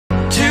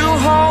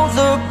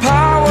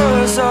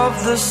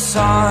the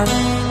sun.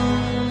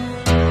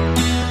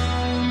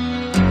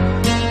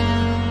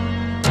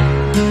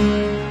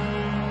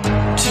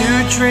 To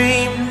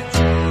dream,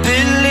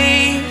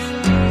 believe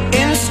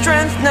in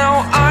strength. Now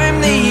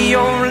I'm the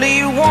only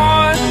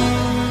one,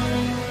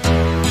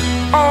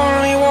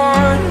 only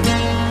one.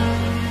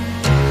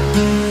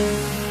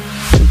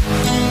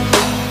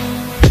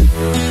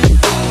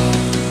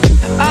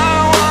 I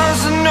was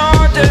an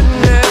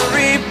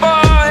ordinary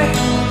boy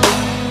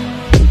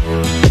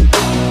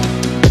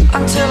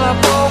until I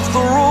broke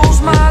the rules.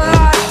 My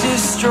life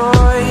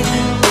destroyed,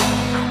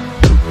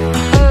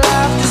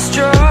 life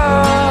destroyed.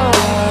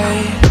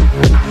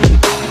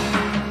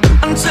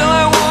 Until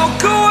I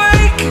woke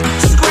awake,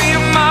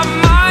 scream my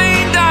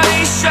mind, I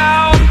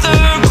shout,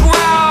 the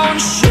ground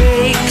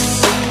shakes.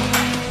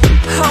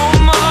 How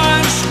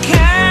much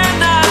can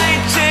I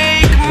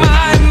take?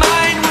 My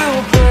mind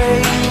will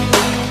break.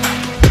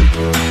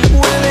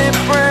 Will it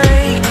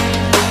break?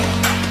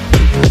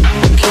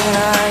 Can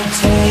I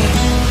take?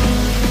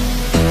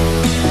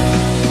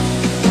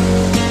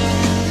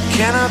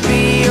 Can I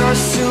be your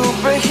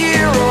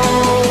superhero?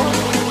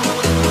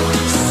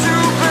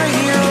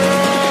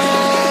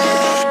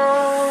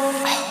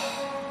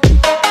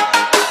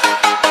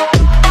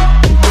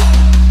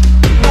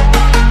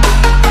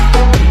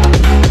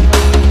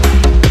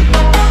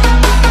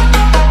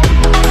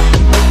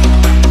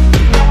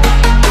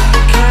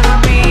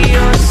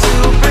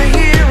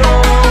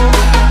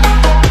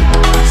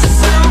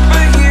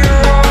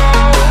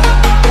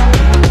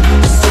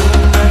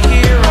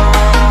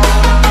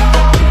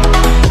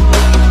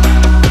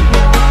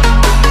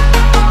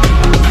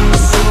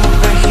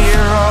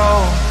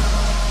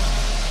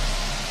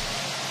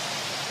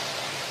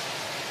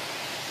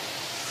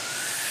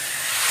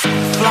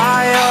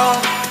 Fly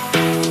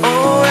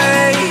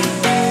away.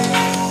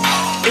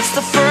 It's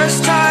the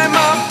first time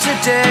of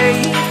today.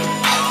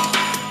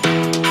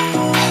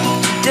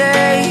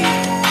 Today.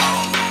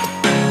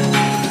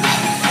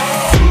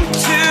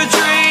 To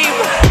dream,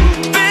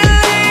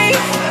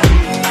 believe.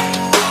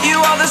 You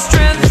are the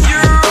strength,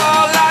 you're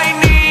all I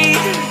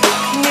need.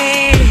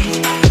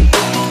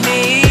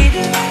 Need.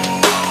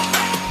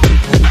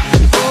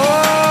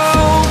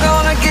 Oh,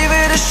 gonna give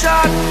it a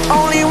shot.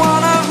 Only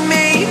one of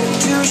me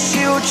to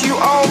shield you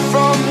all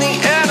from the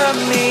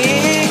enemy.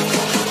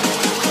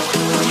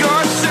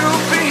 You're a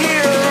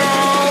superhero.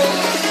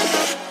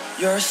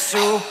 You're a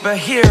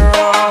superhero.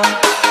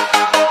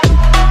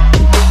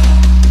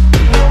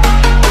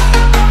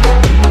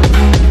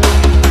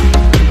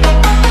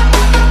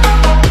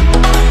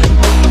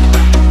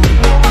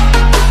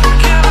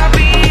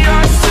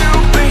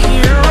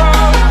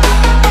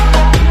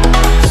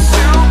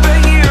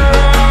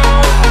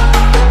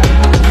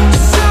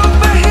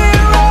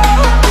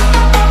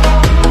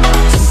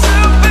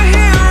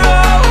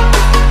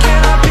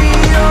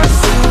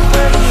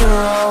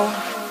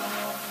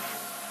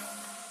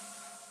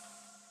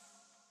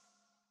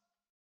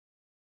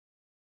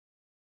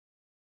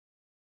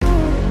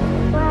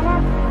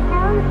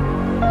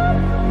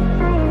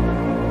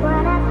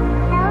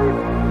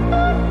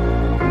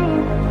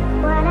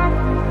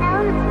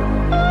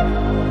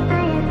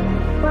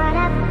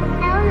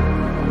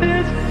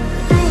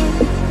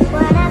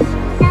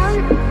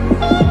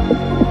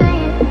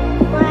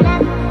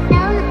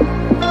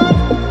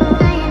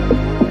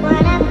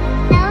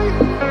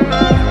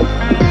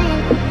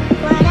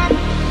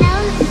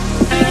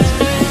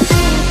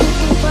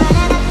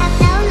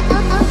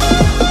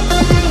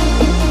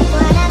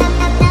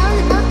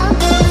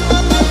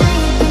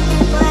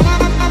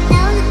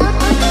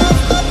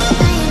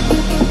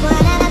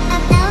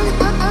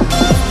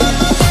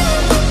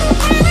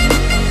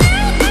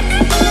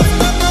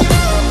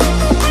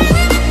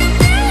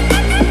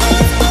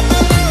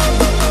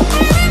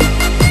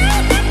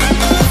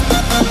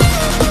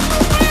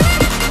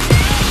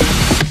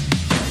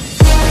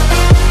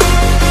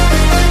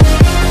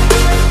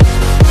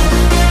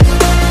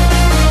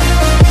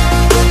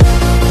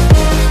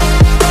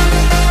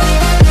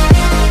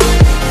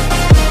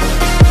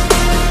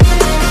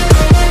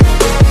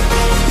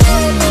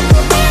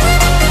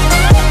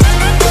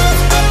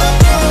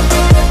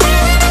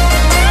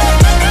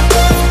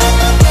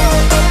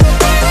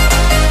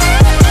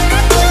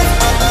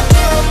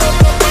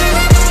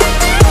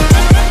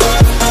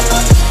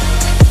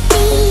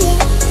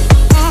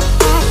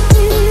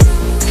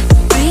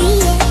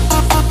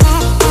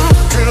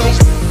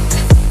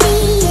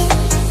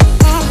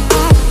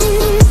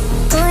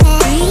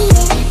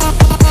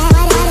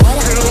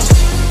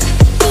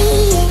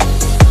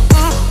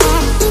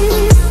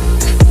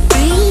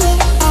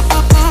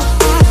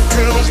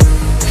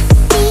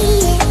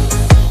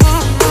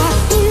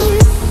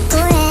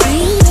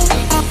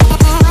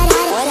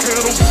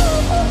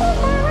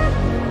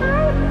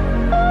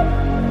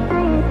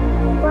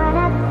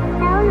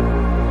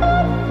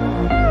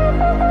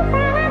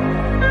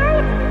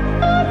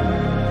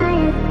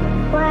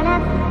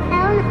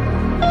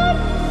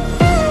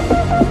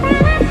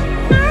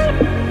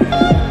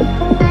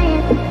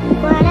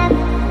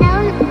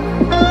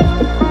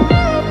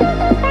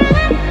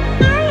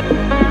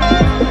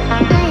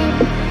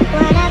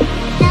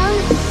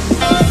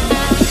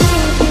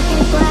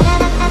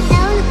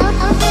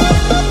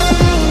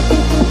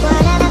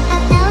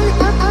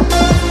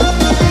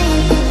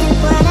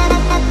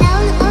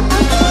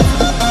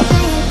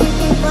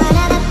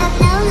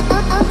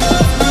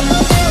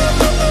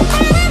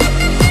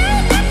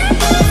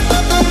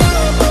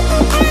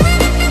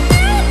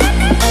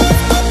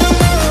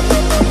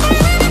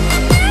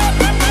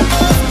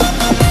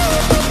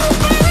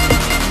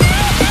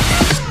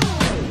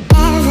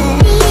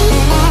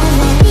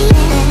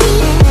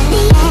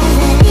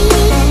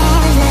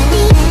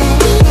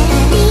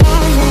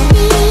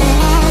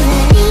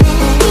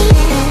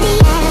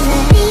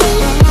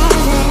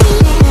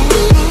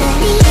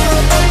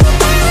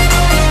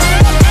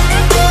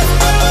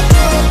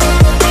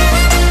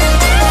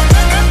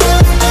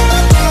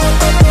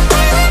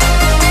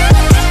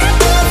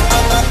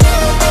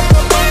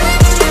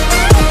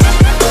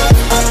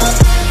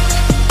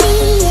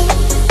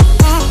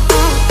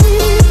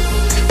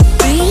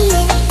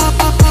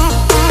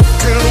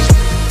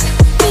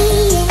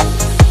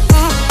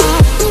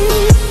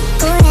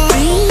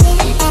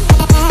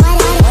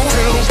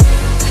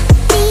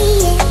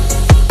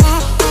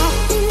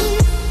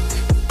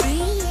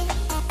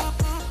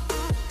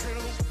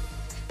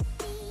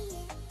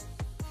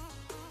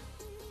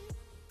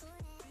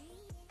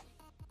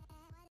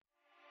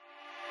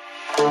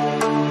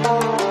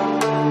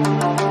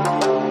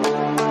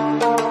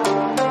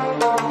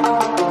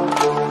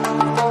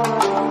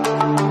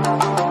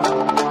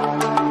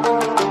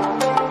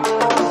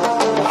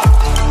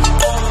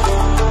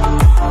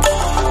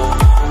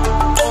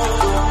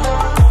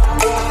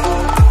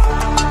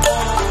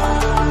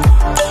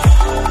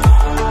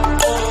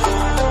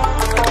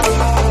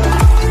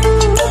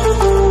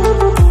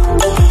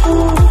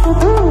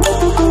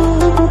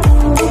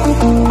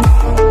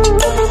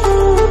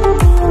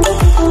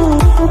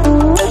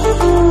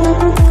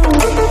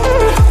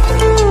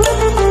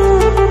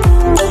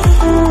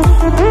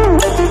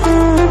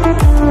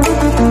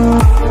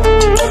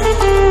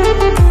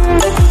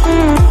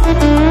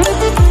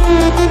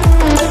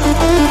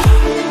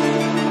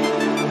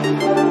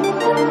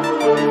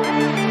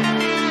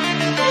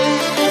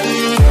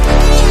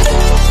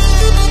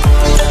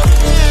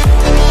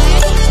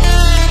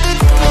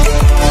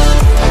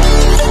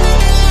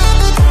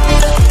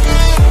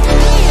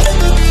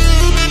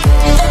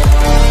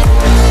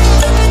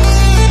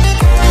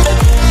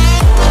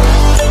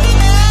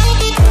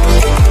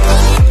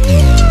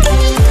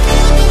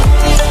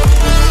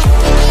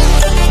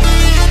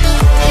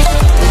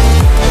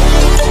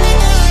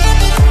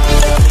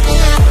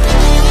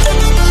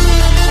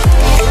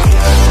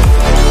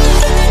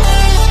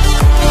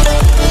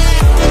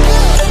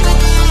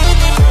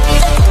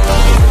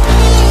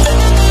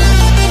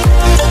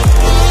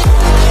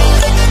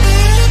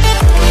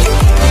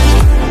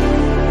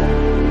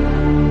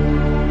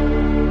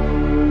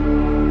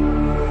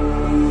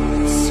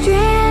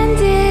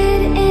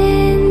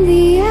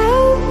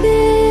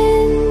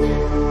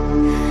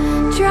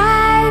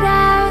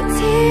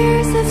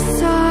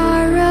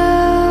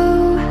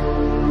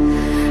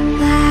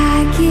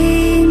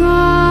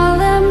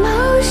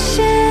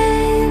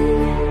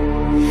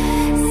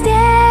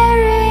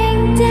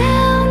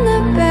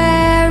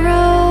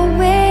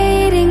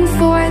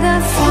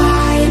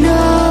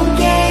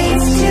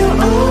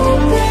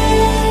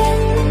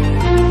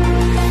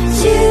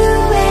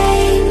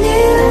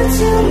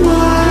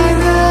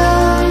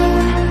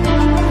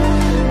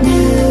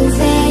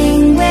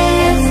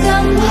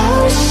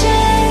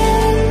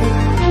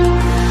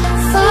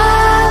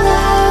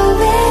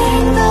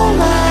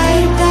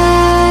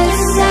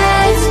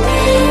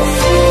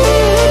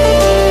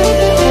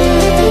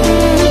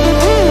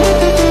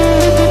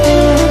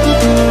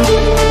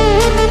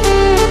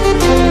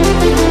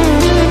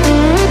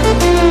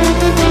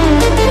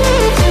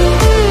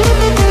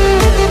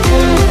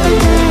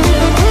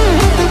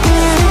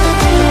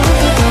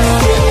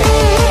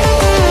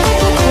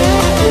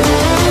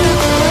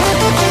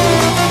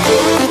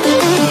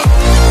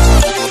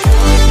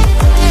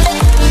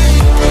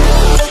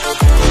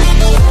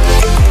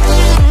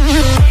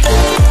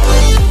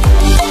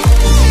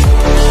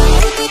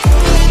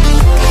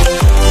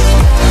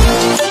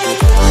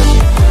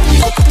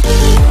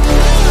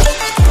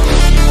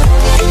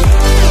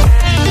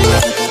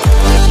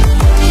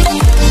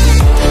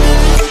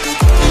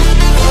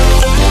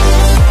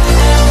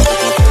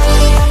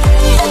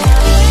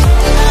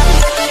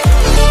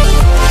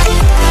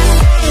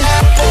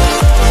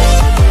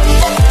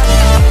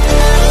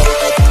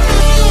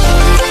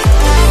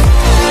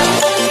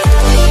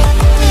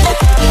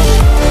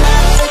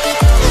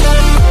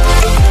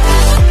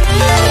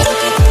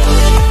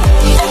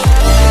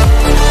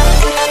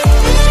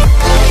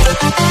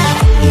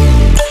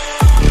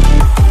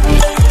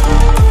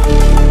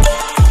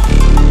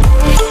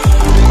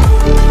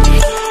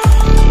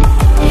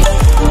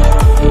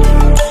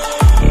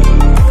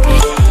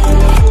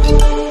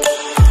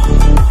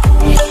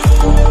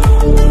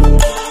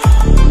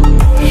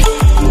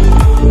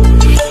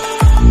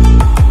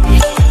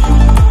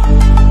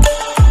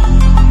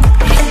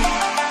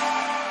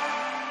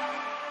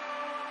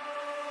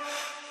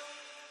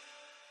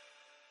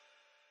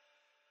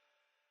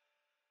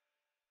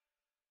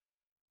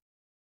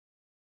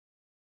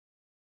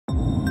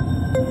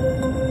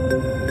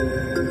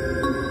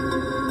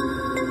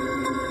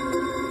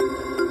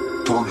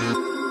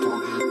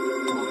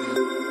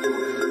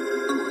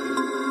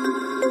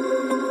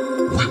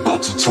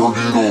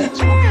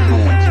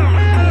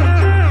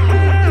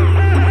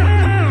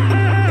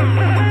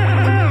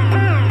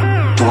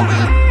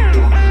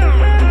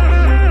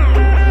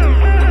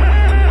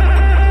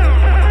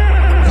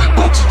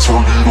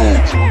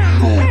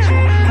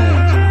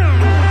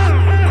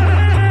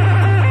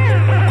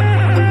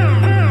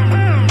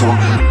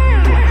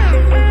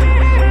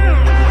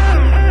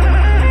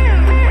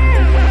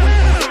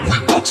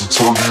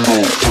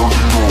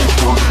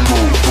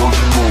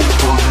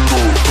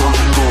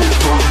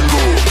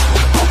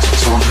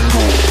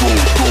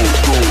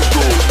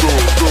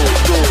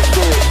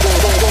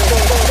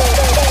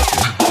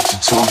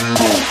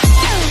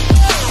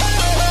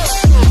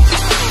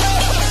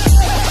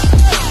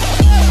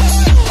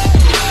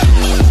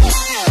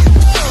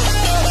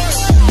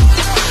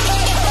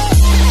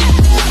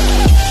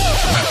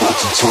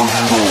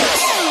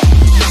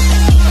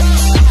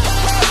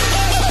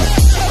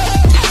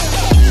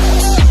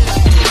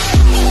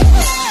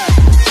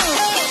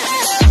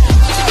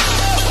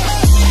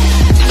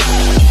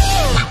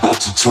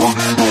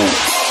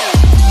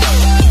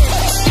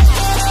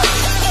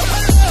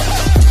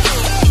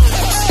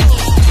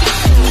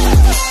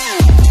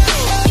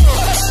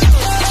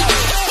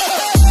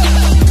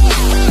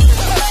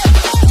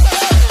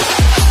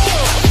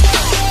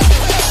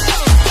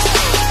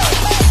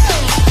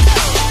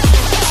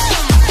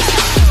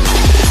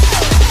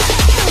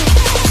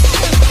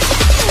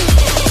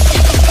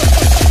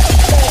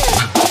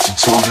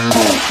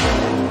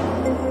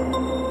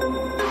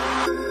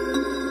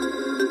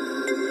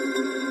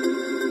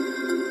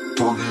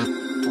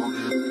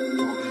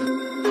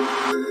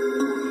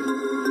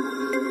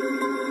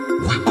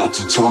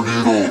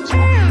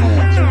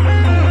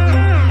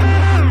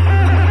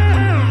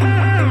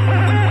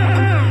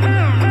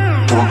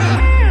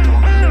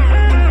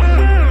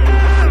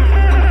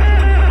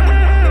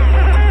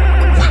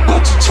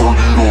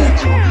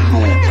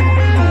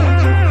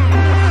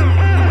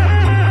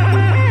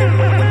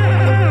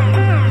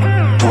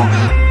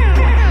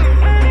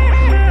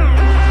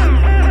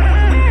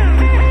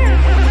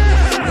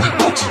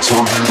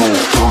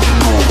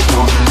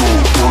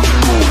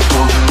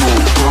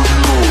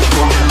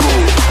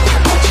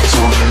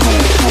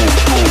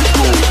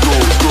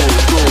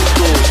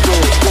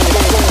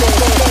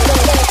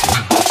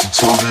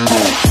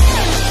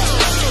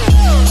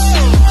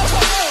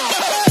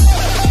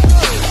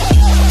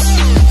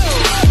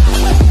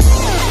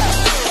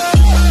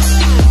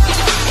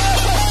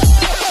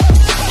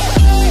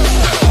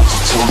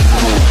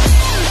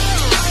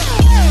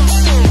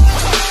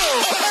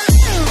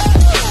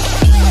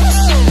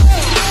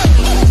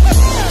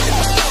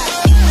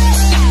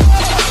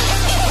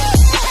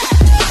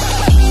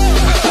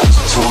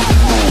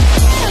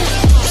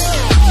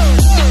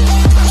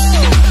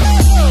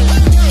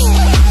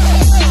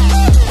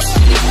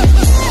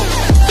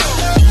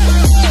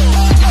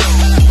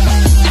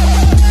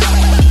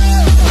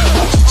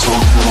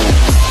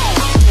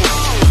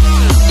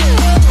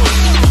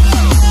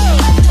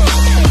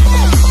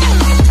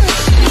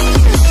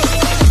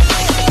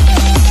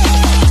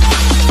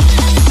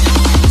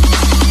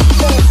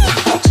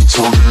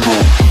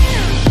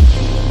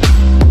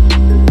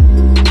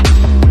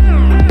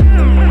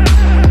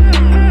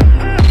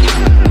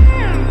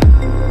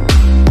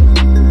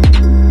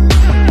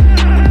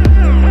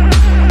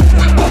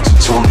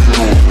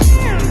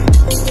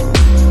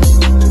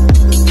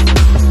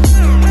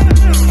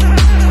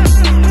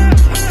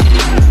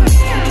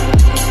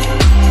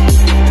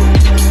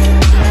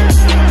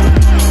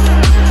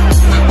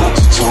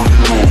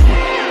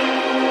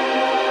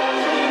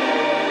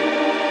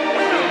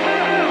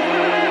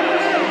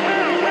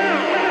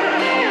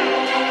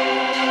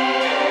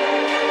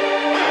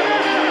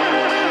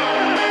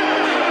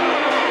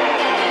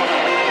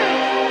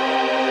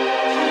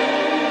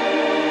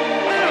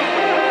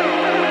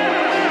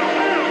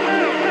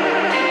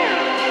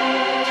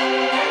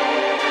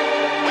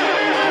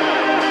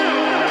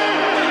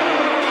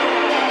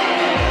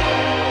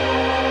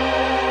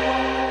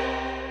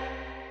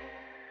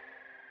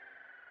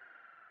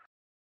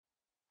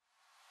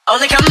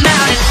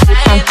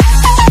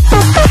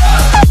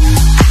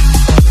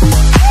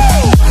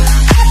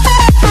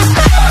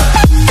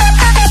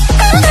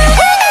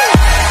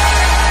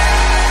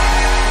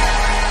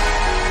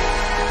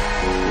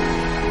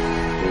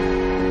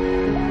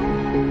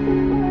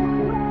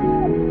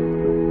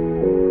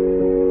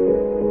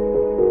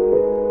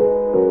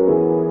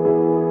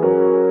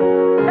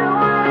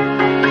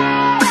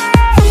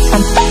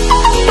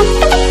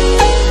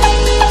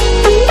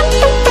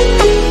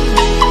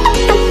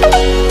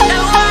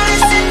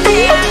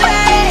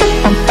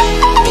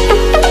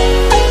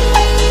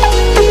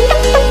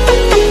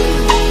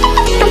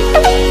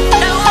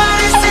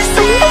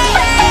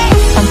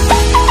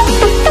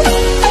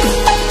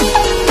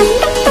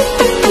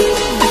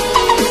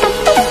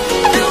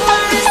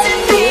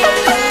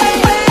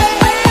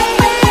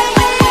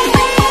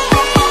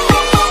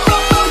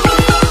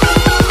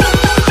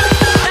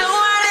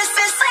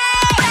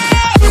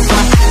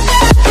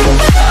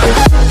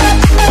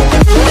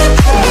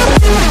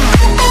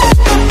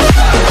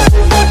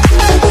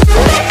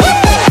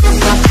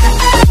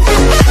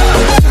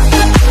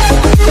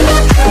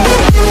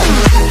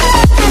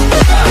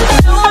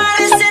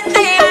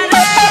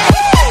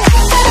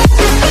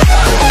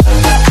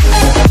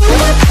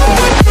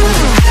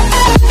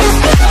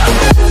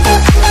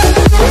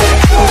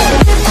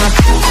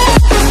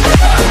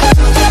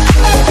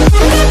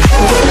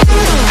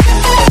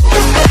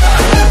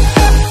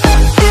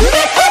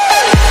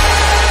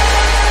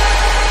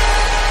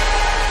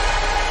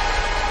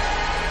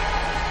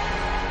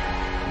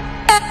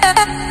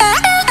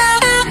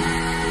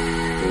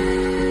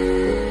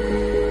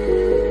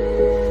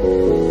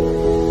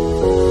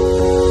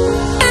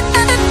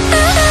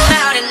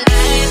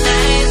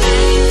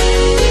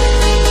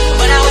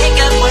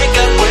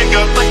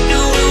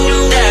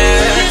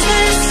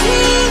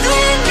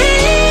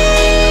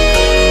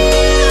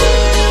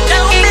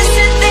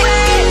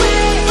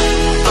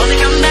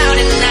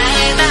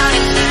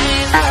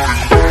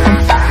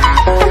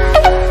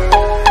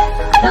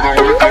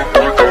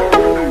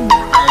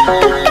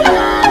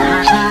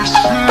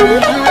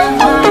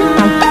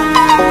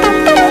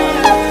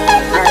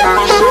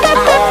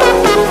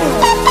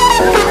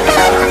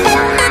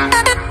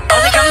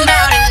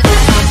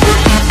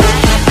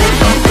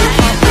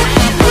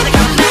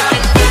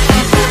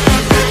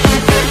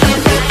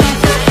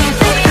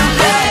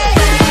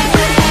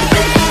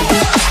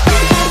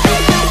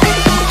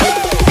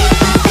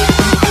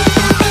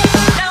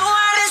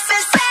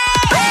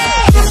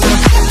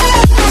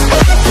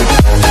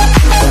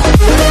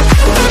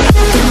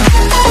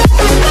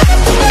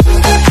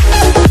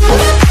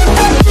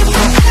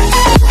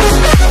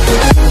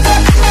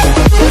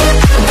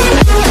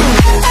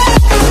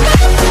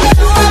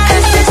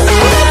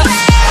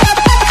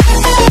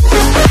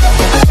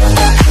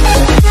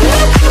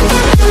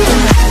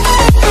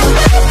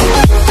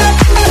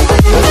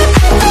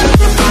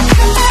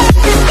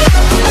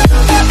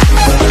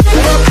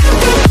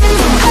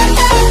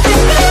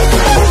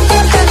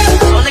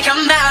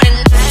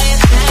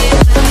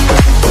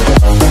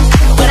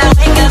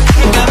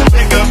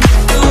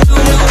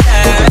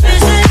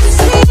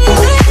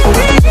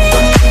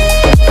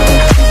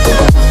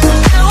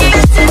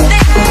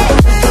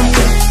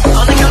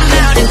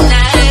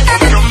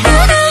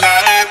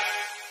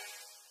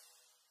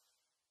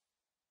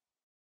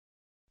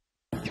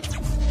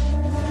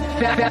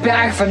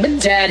 back from the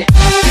dead.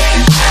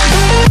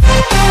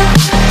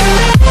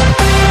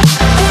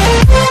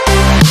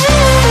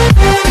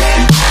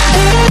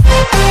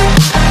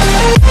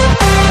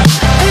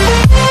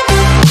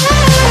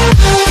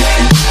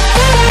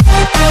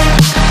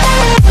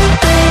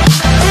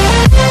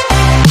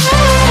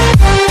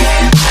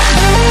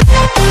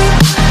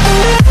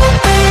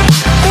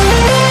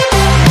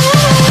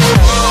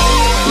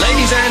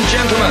 Ladies and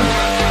gentlemen,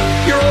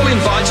 you're all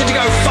invited to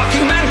go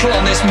fucking mental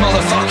on this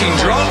motherfucking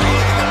drop.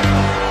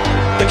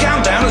 The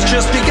countdown has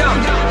just begun.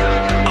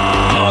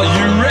 Are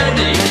you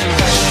ready?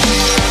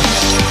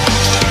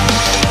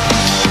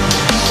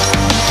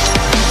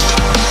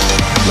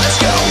 Let's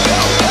go.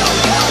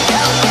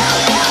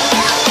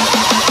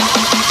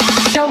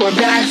 So we're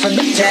back from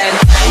the dead.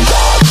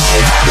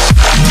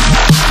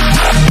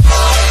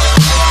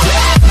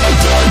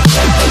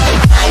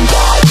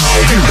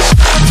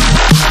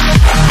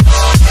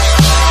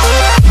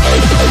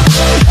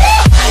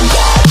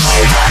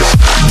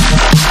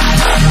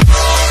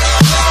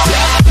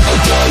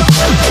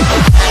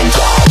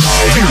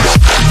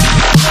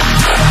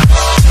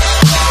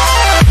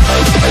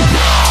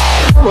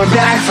 We're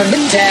back from the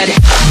dead.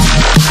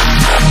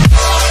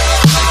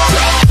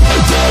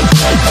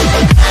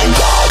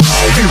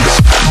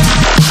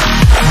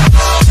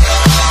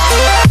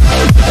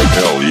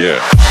 Hell yeah.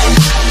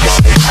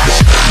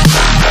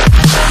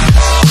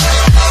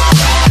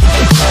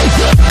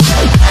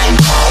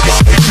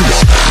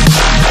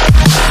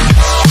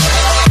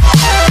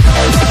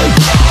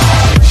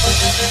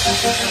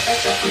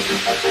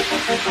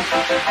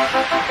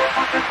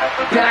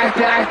 Back.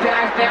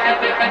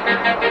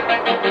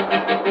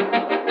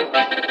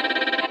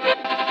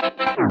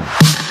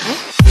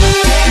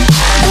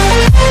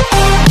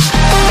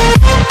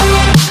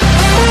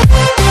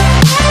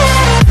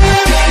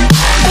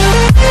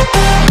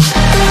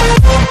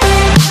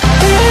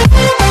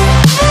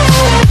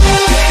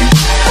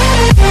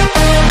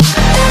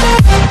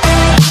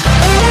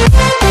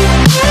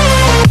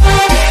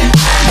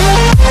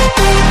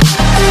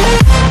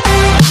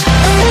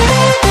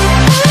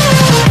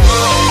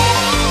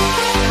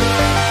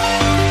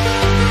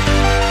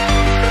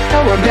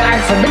 We're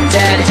back from the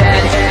dead.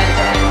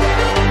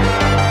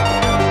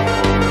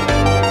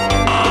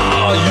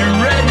 Are you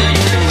ready?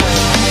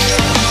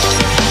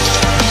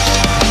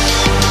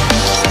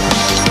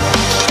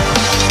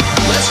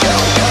 Let's go.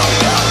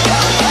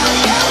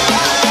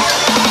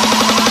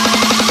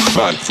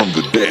 Back from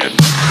the dead.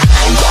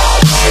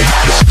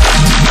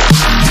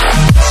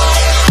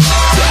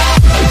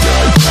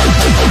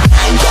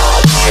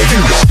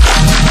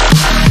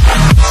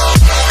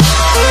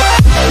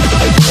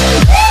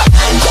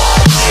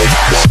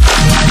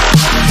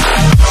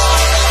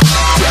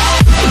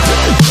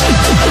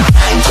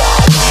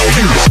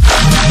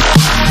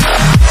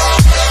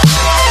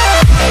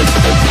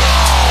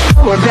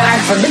 We're back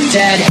from the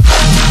dead.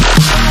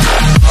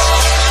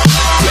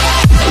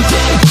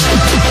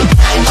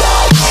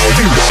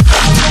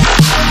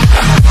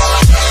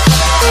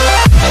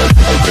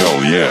 Hell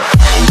yeah.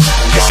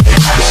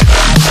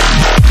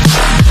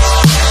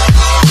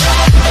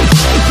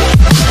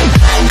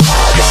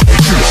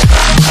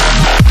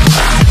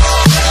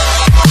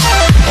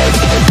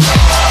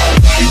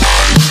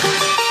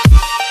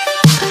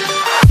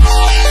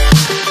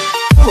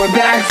 We're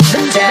back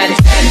from the dead.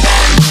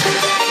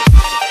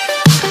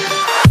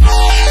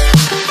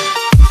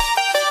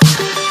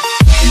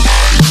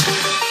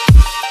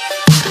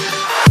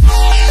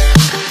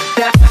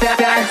 Back from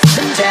the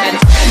dead.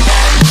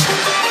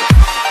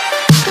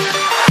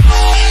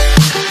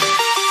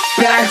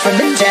 Back from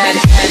the dead.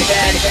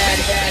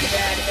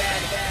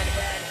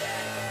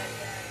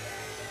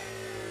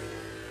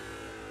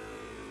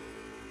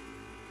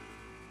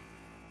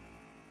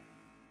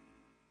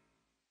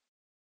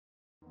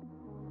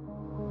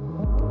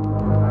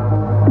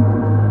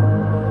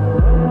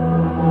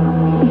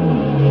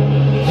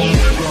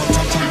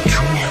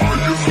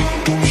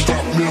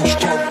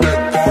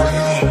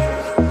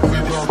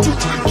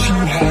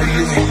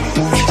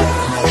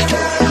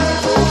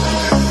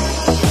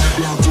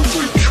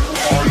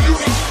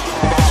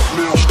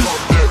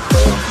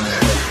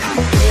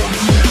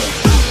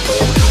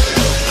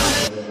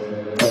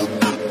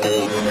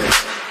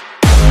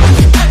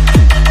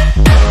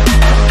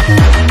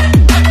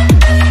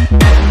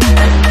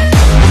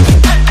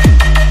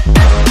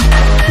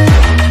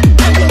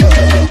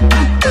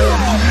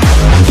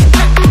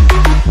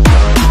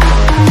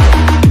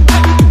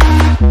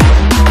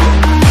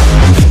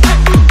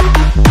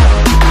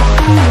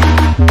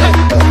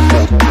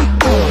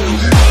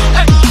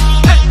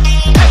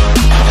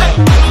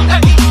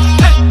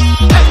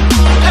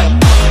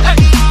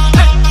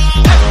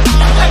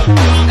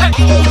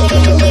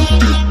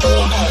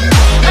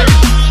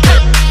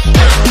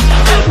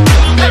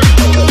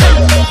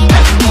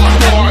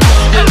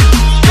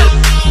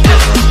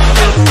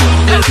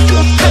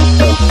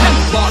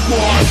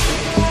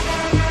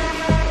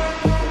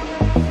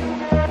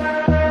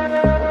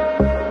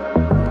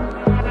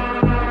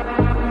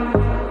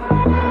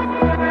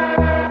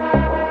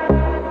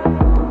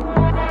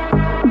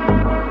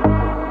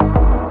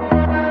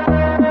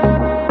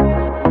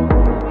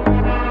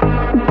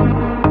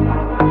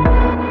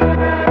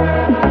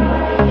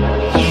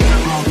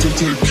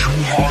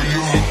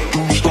 higher.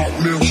 Don't stop,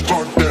 man,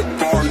 start that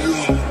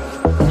fire.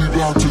 We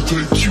about to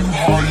take you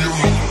higher.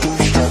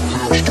 Don't stop,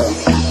 man, start that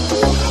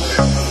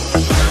fire.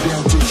 We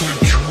about to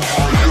take you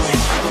higher.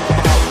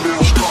 Stop,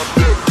 man, start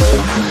that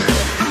fire.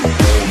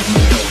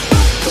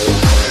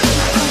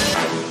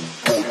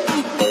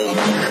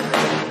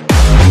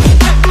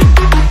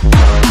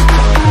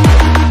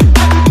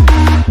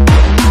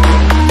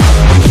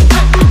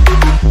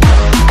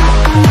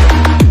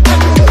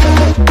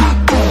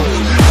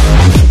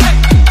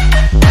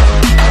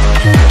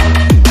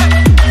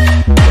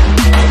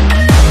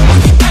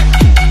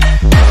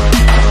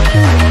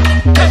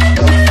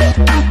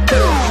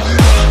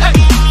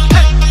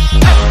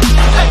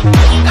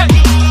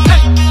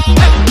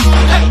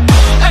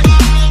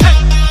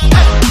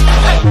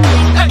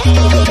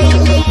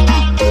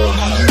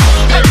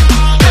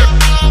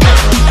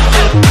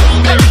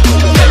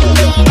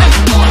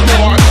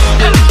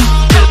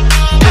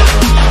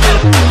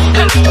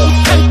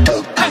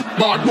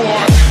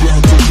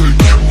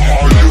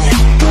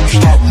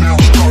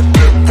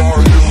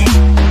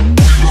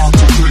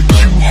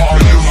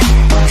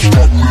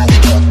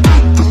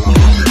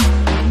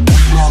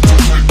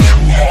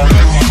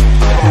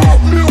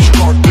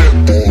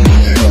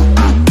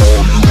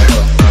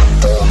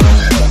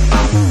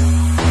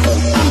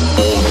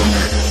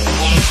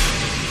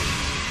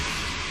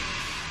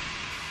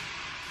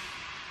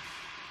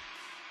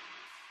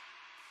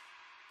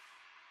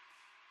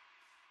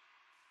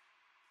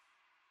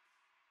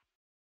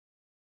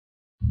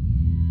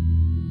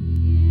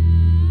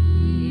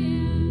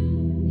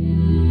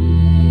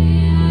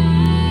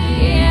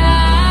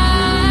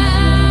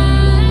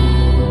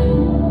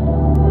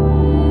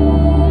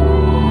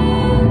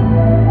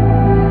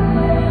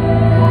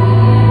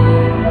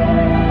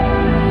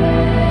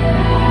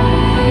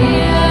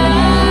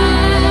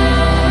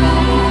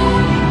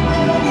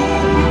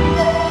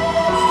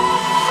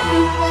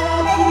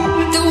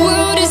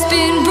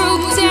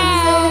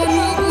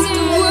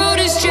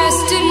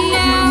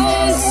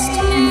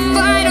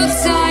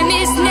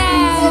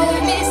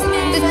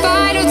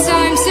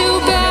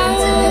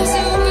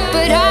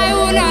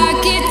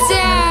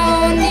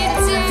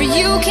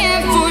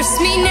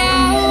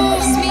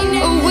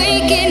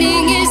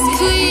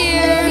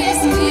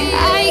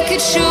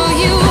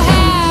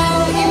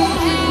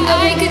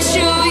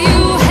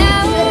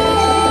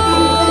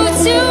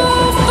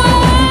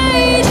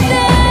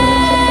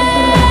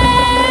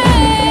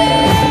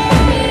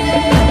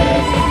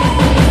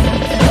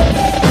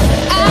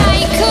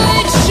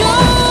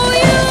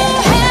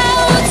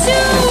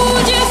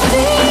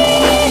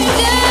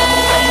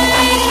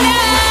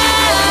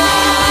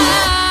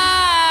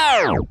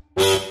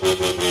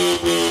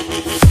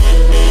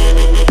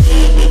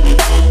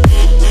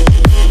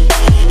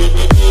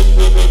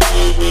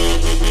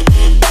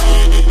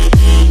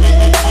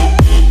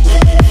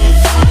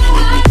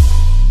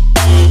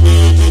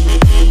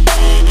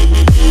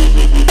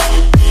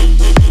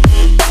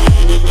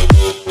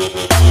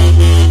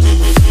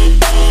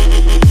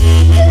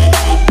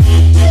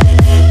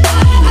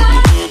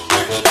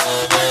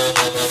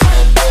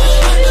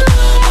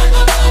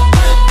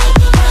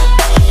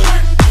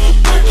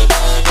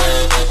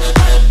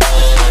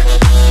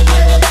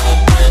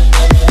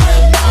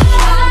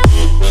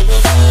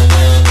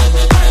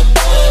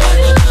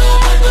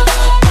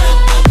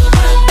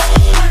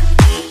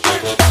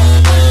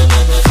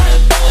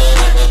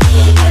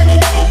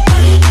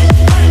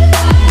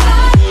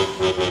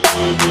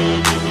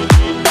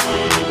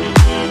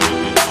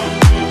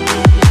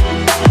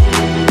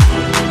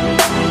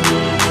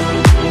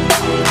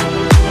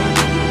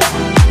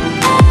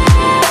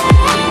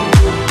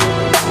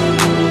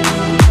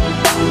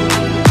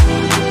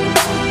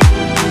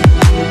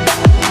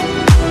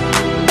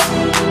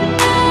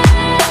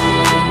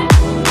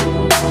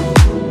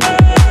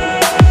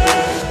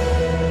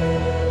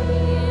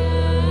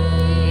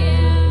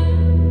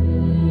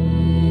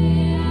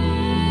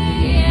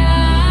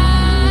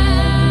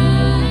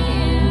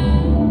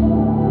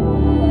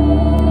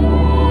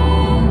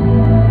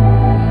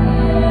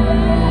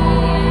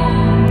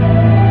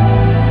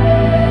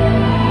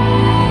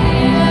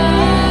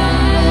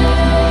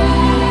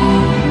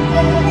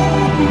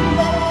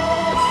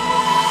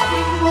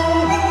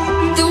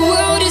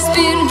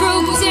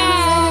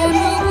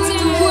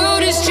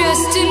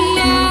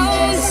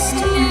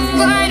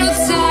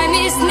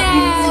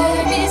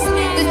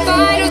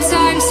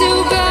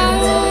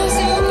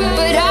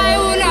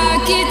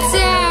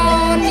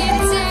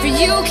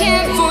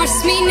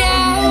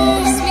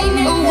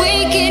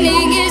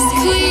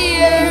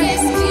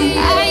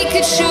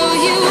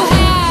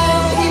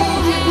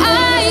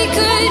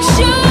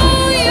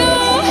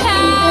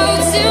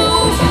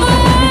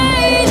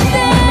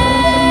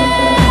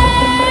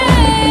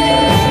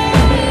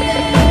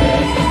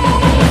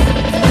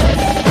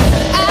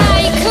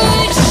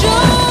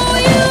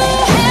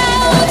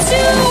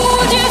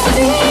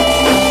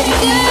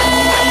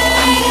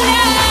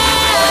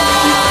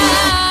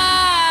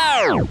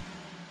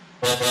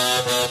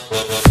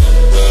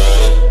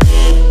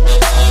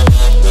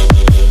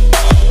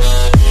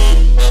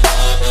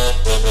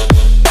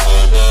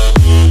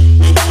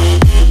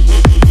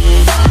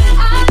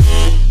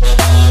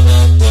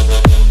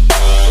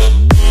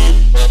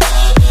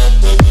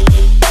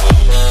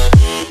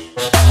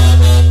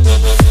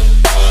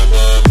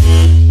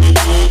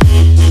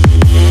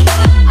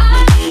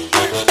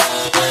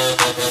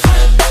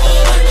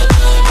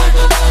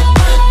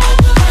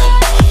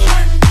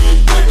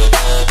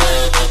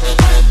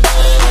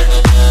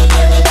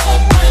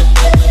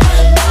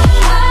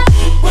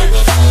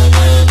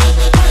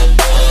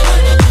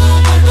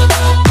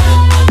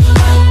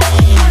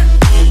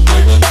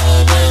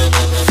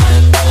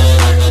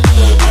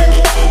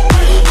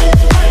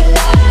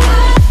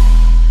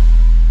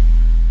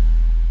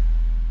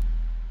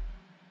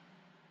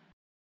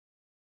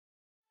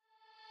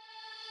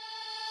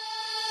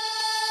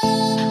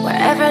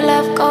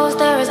 Wherever love goes,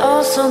 there is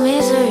also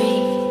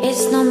misery.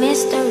 It's no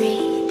mystery.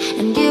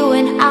 And you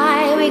and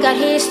I, we got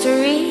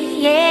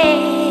history, yeah.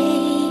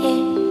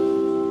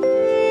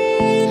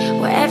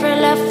 Wherever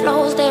love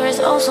flows, there is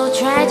also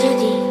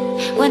tragedy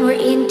when we're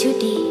in too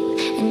deep.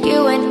 And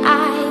you and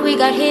I, we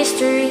got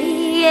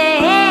history, yeah.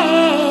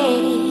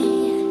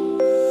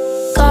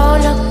 Go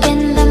look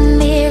in the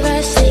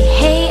mirror, say,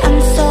 hey,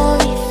 I'm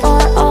sorry for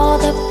all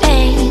the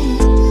pain.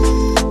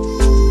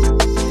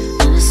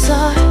 I'm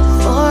sorry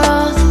for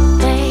all the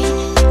pain.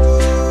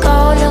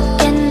 Go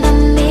look in the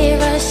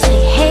mirror, say,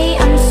 hey,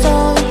 I'm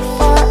sorry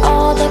for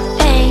all the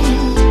pain.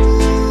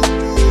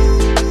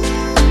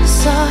 I'm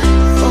sorry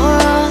for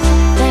all the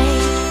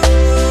pain.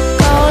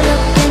 Go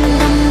look in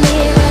the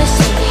mirror,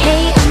 say,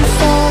 hey, I'm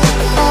sorry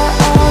for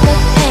all the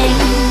pain.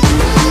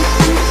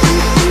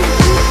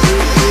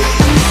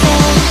 I'm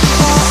sorry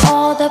for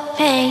all the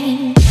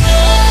pain.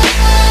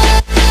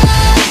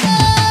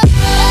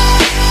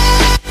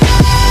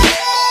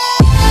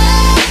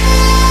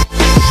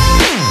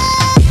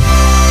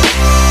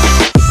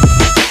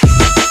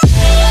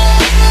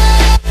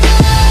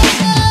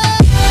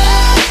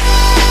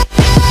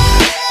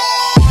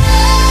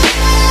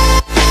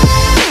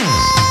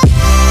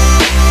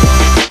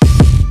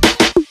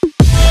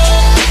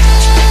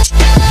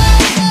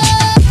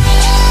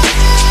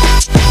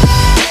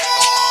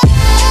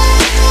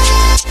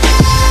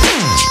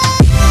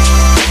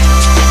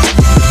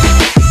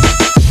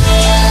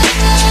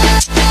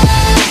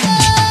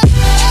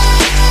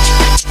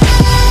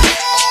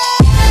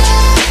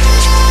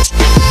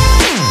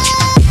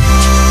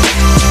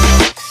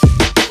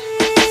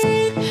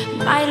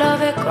 My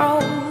love, it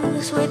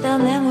grows with the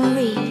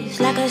memories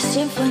like a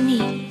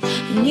symphony.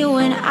 And you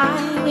and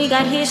I, we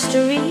got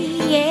history,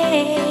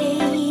 yeah.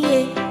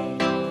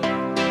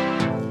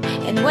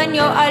 And when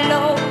you're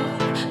alone,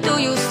 do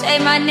you say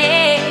my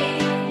name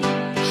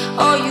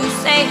or you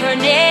say her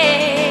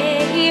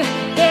name?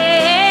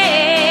 Yeah.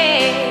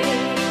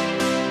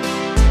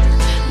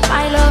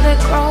 My love, it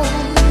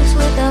grows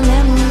with the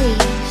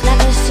memories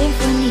like a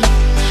symphony.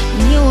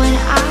 And you and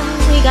I,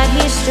 we got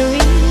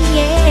history,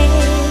 yeah.